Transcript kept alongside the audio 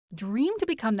Dream to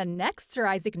become the next Sir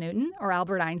Isaac Newton or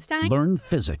Albert Einstein? Learn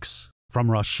physics from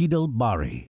Rashid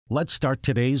Al-Bari. Let's start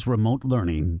today's remote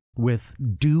learning with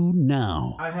Do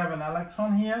Now. I have an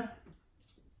electron here.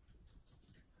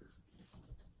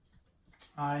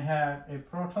 I have a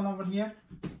proton over here.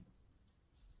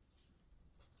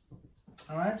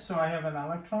 Alright, so I have an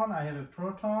electron, I have a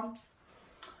proton.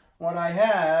 What I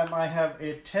have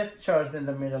a test charge in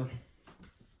the middle.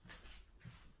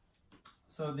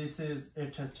 So this is a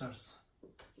test charge.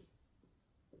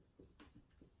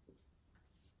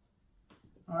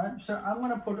 Alright, so I'm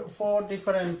going to put 4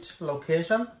 different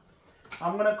locations.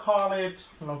 I'm going to call it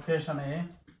location A,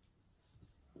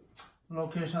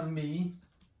 location B,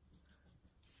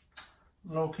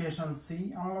 location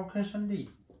C, and location D.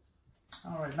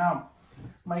 Alright, now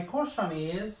my question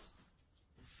is,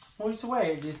 which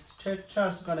way this test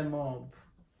charge is going to move?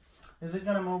 Is it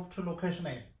going to move to location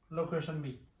A, location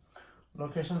B,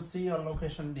 location C, or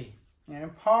location D?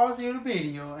 And pause your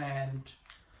video and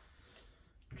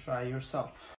try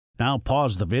yourself. Now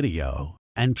pause the video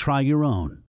and try your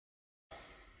own.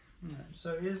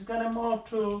 So it's going to move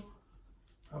to,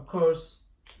 of course,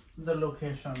 the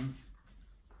location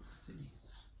C.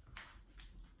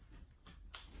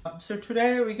 So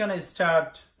today we're going to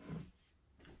start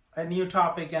a new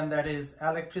topic, and that is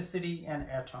electricity and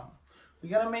atom. We're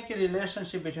going to make a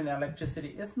relationship between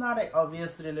electricity. It's not an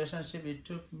obvious relationship. It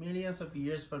took millions of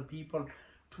years for people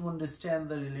to understand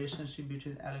the relationship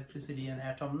between electricity and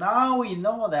atom. Now we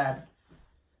know that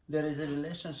there is a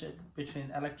relationship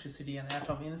between electricity and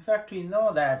atom. In fact, we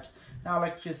know that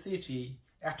electricity,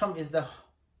 atom is the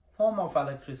home of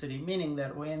electricity, meaning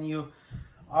that when you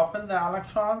open the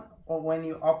electron or when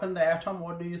you open the atom,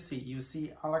 what do you see? You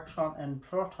see electron and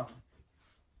proton,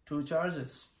 2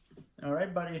 charges. All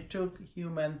right, but it took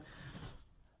human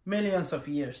millions of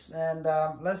years. And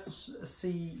let's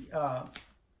see the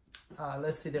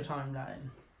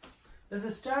timeline.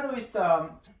 Let's start with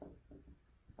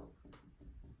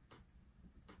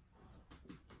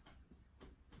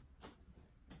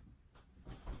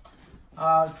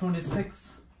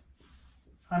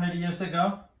 2600 years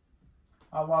ago,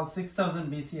 well,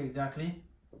 6000 BC exactly,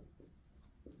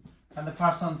 and the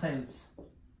person Thales.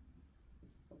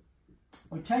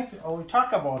 We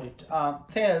talk about it.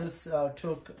 Thales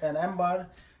took an ember.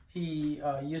 He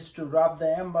used to rub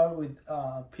the ember with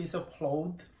a piece of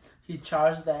cloth. He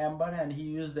charged the ember and he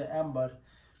used the ember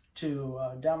to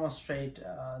demonstrate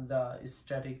the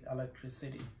static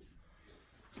electricity.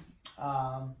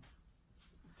 The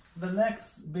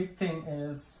next big thing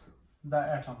is the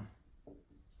atom.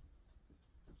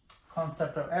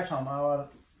 Concept of atom. Our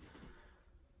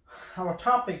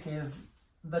topic is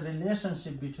the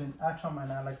relationship between atom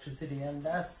and electricity, and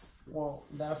that's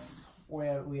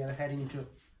where we are heading to.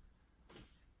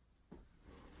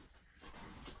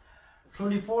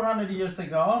 2400 years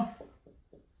ago,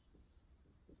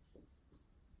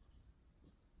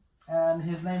 and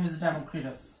his name is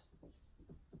Democritus.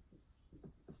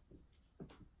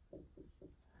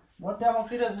 What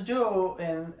Democritus do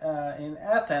in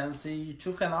Athens, he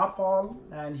took an apple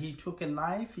and he took a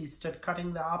knife. He started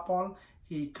cutting the apple.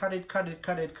 He cut it,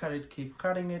 keep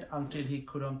cutting it until he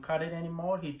couldn't cut it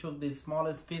anymore. He took the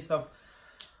smallest piece of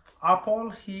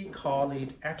apple. He called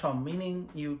it atom, meaning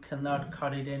you cannot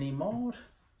cut it anymore.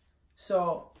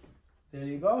 So there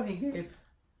you go. He gave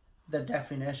the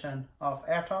definition of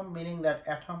atom, meaning that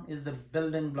atom is the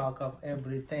building block of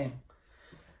everything.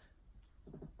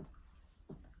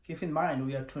 Keep in mind,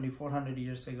 we are 2400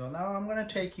 years ago. Now I'm going to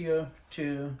take you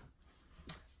to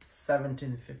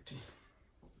 1750.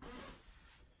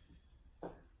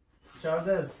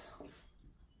 Charges.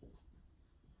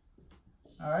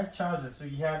 Alright, charges. So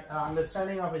you had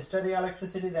understanding of steady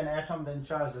electricity, then atom, then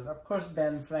charges. Of course,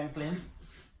 Ben Franklin.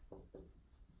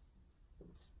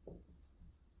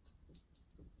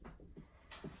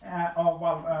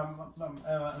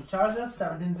 Charges,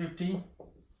 1750.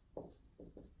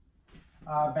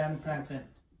 Ben Franklin.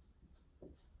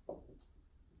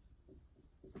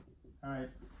 Alright.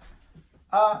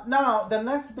 Now the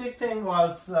next big thing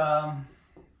was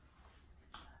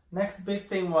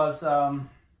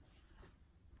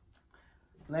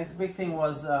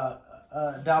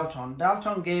Dalton.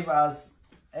 Dalton gave us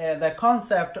the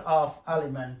concept of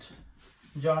element.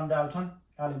 John Dalton,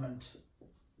 element.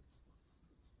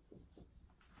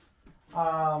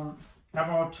 About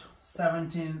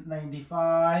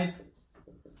 1795,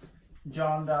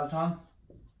 John Dalton.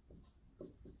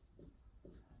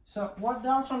 So what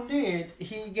Dalton did,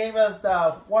 he gave us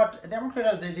what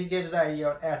Democritus did, he gave us the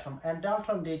idea of atom, and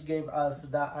Dalton did give us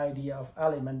the idea of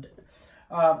element.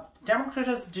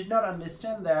 Democritus did not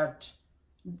understand that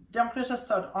Democritus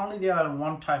thought only there are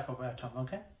one type of atom,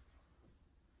 okay?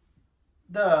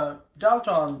 The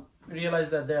Dalton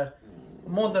realized that there are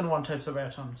more than one types of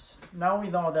atoms. Now we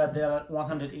know that there are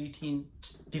 118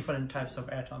 different types of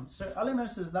atoms. So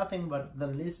elements is nothing but the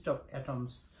list of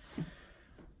atoms.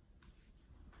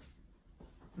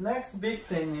 Next big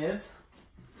thing is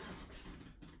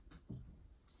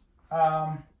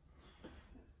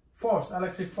force,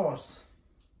 electric force.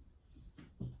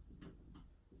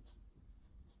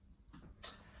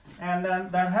 And then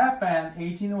that happened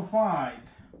 1805.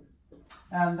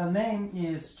 And the name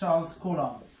is Charles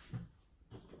Coulomb.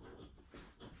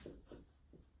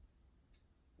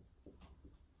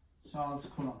 Charles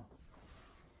Coulomb.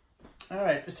 All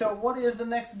right, so what is the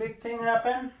next big thing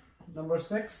happen? Number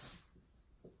 6.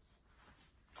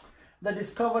 The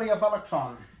discovery of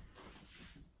electron.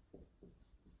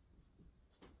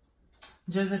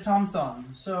 J.J.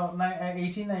 Thomson. So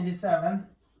 1897,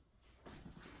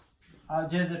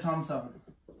 J.J. Thomson.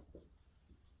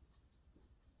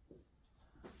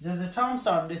 J.J.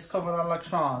 Thomson discovered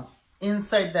electron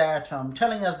inside the atom,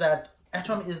 telling us that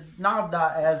atom is not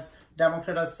as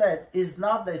Democritus said, is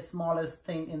not the smallest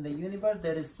thing in the universe.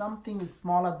 There is something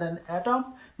smaller than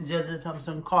atom. J.J.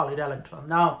 Thomson called it electron.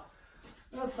 Now,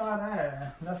 that's not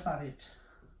it. That's not it.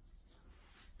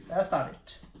 That's not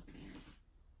it.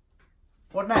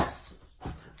 What next?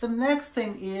 The next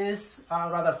thing is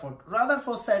Rutherford.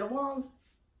 Rutherford said, well,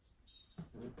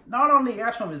 not only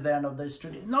atom is the end of the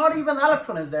story, not even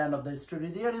electron is the end of the story.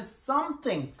 There is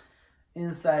something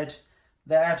inside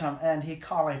the atom, and he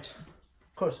called it,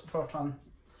 of course, proton.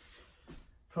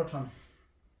 Proton.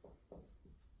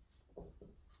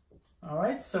 All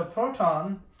right, so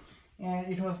proton, and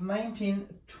it was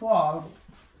 1912,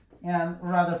 and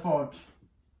Rutherford,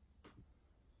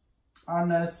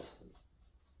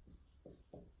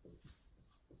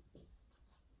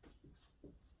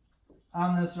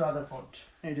 Ernest Rutherford,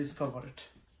 he discovered it.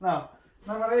 Now,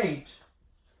 number 8.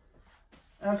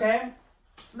 Okay,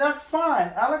 that's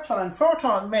fine. Electron and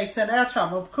proton makes an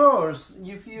atom, of course.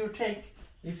 If you take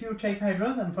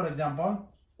hydrogen, for example,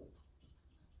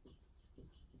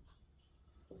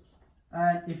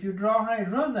 and if you draw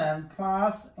hydrogen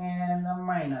plus and a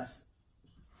minus,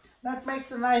 that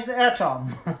makes a nice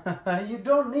atom. You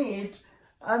don't need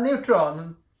a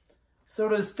neutron, so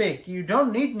to speak. You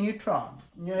don't need neutron.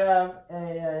 You have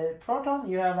a proton,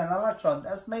 you have an electron.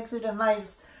 That makes it a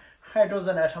nice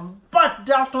hydrogen atom. But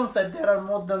Dalton said there are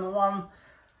more than one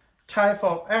type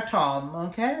of atom,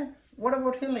 okay? What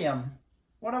about helium?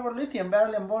 What about lithium,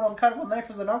 beryllium, boron, carbon,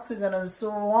 nitrogen, oxygen, and so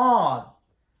on?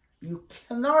 You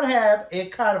cannot have a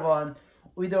carbon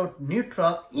without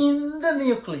neutron in the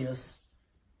nucleus.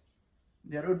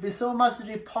 There would be so much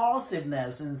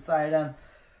repulsiveness inside, and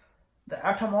the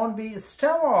atom won't be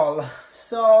stable.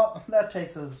 So that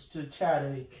takes us to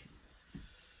Chadwick.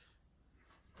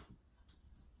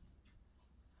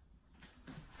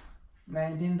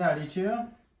 (1932)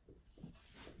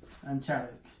 and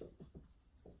Chadwick.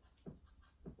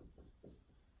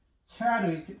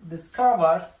 Chadwick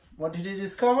discovered, what did he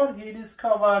discover? He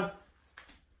discovered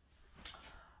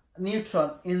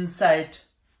neutron inside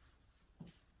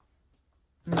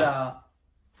the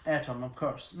atom, of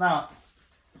course. Now,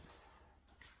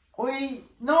 we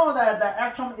know that the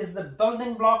atom is the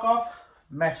building block of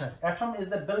matter. Atom is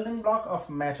the building block of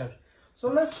matter. So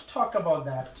let's talk about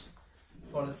that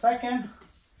for a second.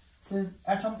 Since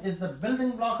atom is the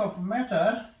building block of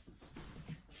matter,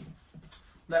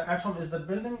 the atom is the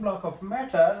building block of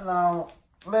matter. Now,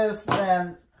 let's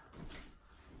then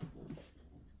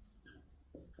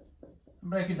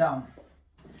break it down.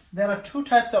 There are two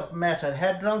types of matter,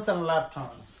 hadrons and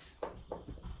leptons.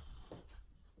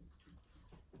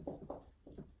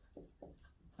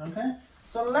 Okay,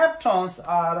 so leptons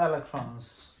are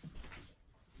electrons.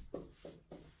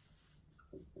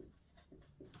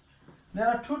 There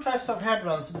are two types of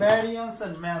hadrons, baryons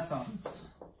and mesons.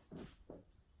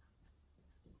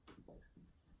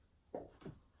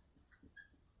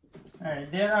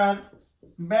 Alright, there are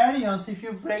baryons. If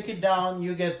you break it down,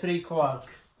 you get 3 quark.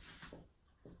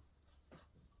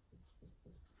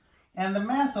 And the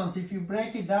mesons, if you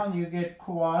break it down, you get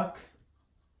quark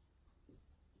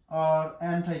or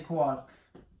anti-quark.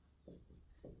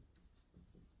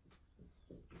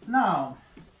 Now,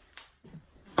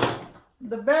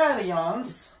 the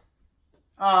baryons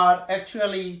are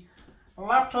actually,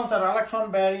 leptons are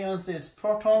electron, baryons is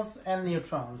protons and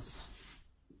neutrons.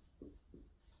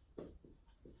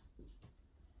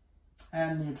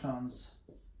 And neutrons.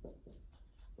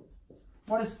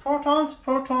 What is protons?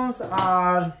 Protons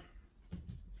are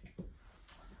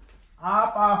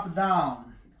up, up,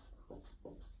 down.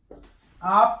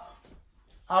 Up,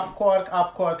 up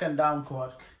quark, and down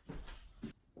quark.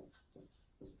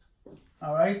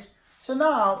 All right. So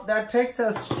now that takes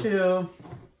us to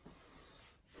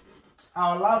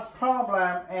our last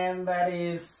problem, and that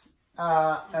is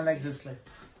an exit slip.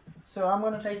 So I'm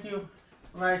going to take you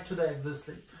right to the exit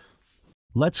slip.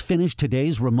 Let's finish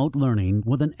today's remote learning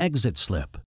with an exit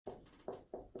slip.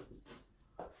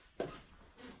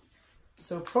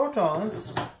 So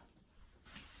protons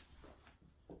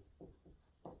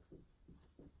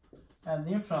and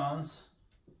neutrons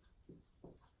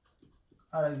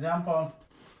are example.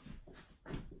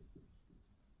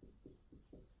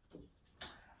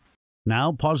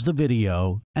 Now pause the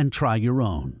video and try your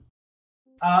own.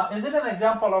 Is it an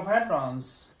example of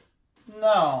hadrons?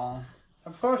 No,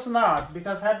 of course not,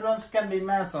 because hadrons can be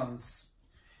mesons,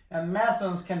 and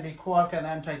mesons can be quark and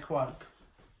anti-quark.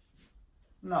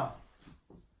 No.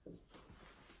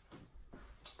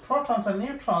 Protons and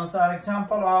neutrons are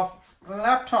example of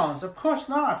leptons. Of course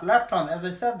not. Lepton, as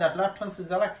I said, that leptons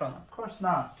is electron. Of course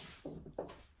not.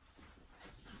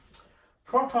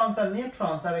 Protons and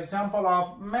neutrons are example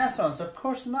of mesons. Of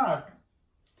course not.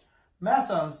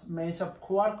 Mesons made of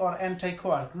quark or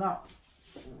anti-quark. No.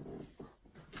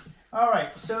 All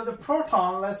right. So the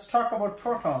proton. Let's talk about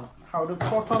proton. How do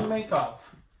proton make of?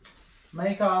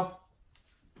 Make of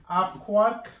up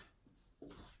quark,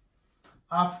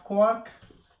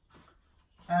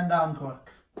 and down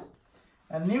quark.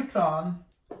 And neutron,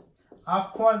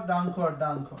 up quark, down quark,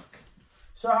 down quark.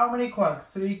 So how many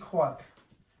quark? 3 quark.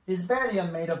 Is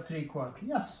baryon made of 3 quark?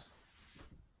 Yes.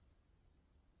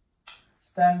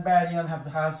 Then baryon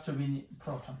has to be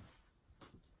proton.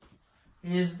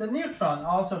 Is the neutron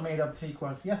also made of 3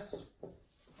 quark? Yes.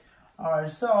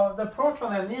 Alright, so the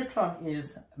proton and neutron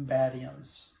is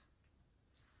baryons.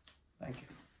 Thank you.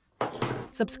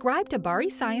 Subscribe to Bari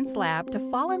Science Lab to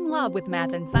fall in love with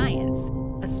math and science,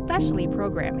 especially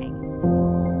programming.